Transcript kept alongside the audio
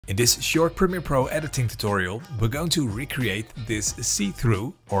In this short Premiere Pro editing tutorial, we're going to recreate this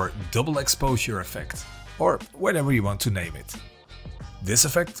see-through or double exposure effect, or whatever you want to name it. This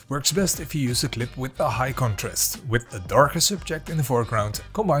effect works best if you use a clip with a high contrast, with a darker subject in the foreground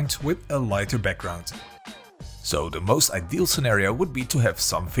combined with a lighter background. So the most ideal scenario would be to have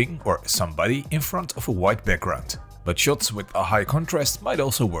something or somebody in front of a white background, but shots with a high contrast might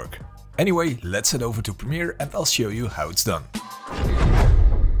also work. Anyway, let's head over to Premiere and I'll show you how it's done.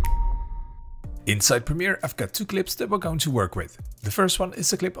 Inside Premiere, I've got two clips that we're going to work with. The first one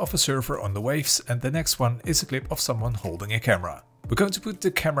is a clip of a surfer on the waves and the next one is a clip of someone holding a camera. We're going to put the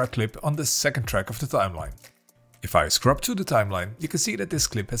camera clip on the second track of the timeline. If I scrub to the timeline, you can see that this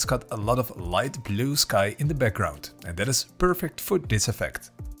clip has got a lot of light blue sky in the background, and that is perfect for this effect.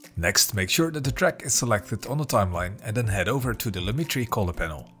 Next, make sure that the track is selected on the timeline and then head over to the Lumetri color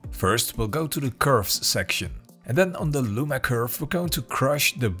panel. First, we'll go to the curves section. And then on the Luma curve, we're going to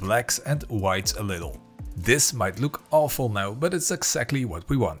crush the blacks and whites a little. This might look awful now, but it's exactly what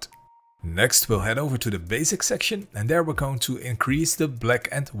we want. Next, we'll head over to the basic section and there we're going to increase the black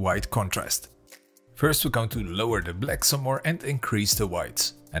and white contrast. First, we're going to lower the black some more and increase the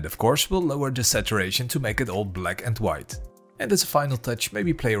whites. And of course, we'll lower the saturation to make it all black and white. And as a final touch,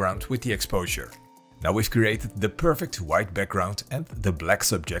 maybe play around with the exposure. Now we've created the perfect white background and the black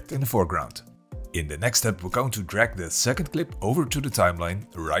subject in the foreground. In the next step, we're going to drag the second clip over to the timeline,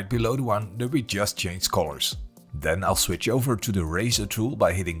 right below the one that we just changed colors. Then I'll switch over to the razor tool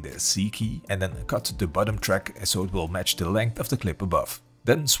by hitting the C key and then cut the bottom track so it will match the length of the clip above.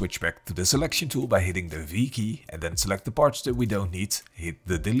 Then switch back to the selection tool by hitting the V key and then select the parts that we don't need, hit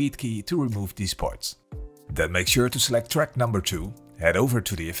the delete key to remove these parts. Then make sure to select track number 2, head over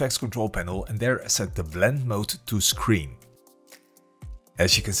to the effects control panel and there set the blend mode to screen.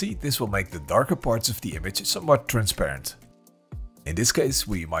 As you can see, this will make the darker parts of the image somewhat transparent. In this case,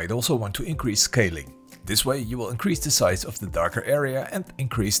 we might also want to increase scaling. This way you will increase the size of the darker area and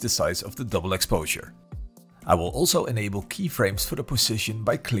increase the size of the double exposure. I will also enable keyframes for the position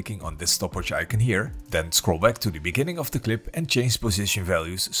by clicking on this stopwatch icon here, then scroll back to the beginning of the clip and change position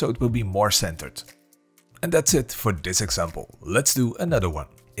values so it will be more centered. And that's it for this example. Let's do another one.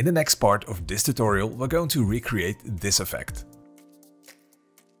 In the next part of this tutorial, we're going to recreate this effect.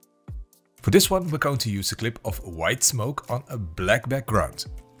 For this one, we're going to use a clip of white smoke on a black background.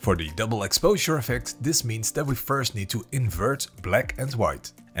 For the double exposure effect, this means that we first need to invert black and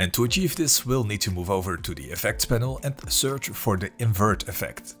white. And to achieve this, we'll need to move over to the effects panel and search for the invert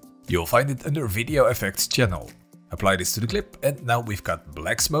effect. You'll find it under video effects channel. Apply this to the clip and now we've got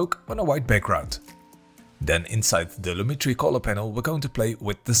black smoke on a white background. Then inside the Lumetri color panel, we're going to play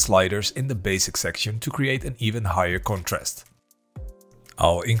with the sliders in the basic section to create an even higher contrast.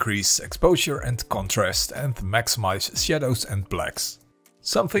 I'll increase exposure and contrast and maximize shadows and blacks.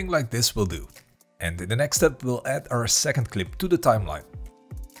 Something like this will do. And in the next step we'll add our second clip to the timeline.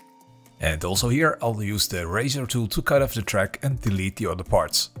 And also here I'll use the razor tool to cut off the track and delete the other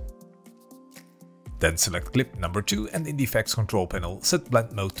parts. Then select clip number 2 and in the effects control panel set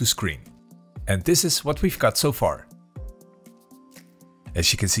blend mode to screen. And this is what we've got so far.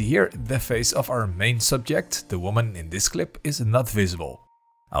 As you can see here, the face of our main subject, the woman in this clip, is not visible.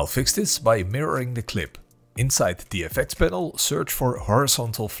 I'll fix this by mirroring the clip. Inside the effects panel, search for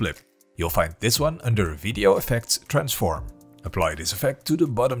horizontal flip. You'll find this one under video effects transform. Apply this effect to the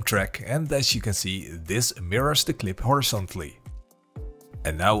bottom track and as you can see, this mirrors the clip horizontally.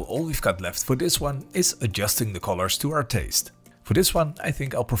 And now all we've got left for this one is adjusting the colors to our taste. For this one I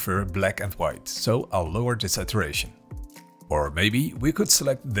think I'll prefer black and white, so I'll lower the saturation. Or maybe we could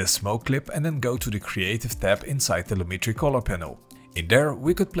select the smoke clip and then go to the creative tab inside the Lumetri color panel. In there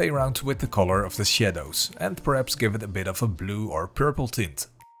we could play around with the color of the shadows and perhaps give it a bit of a blue or purple tint.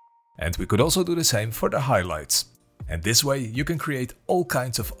 And we could also do the same for the highlights. And this way you can create all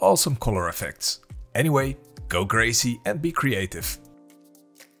kinds of awesome color effects. Anyway, go crazy and be creative.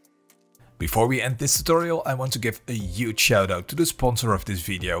 Before we end this tutorial, I want to give a huge shout out to the sponsor of this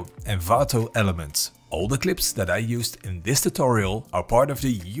video, Envato Elements. All the clips that I used in this tutorial are part of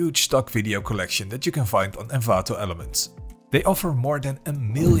the huge stock video collection that you can find on Envato Elements. They offer more than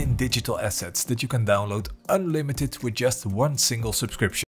 1 million digital assets that you can download unlimited with just one single subscription.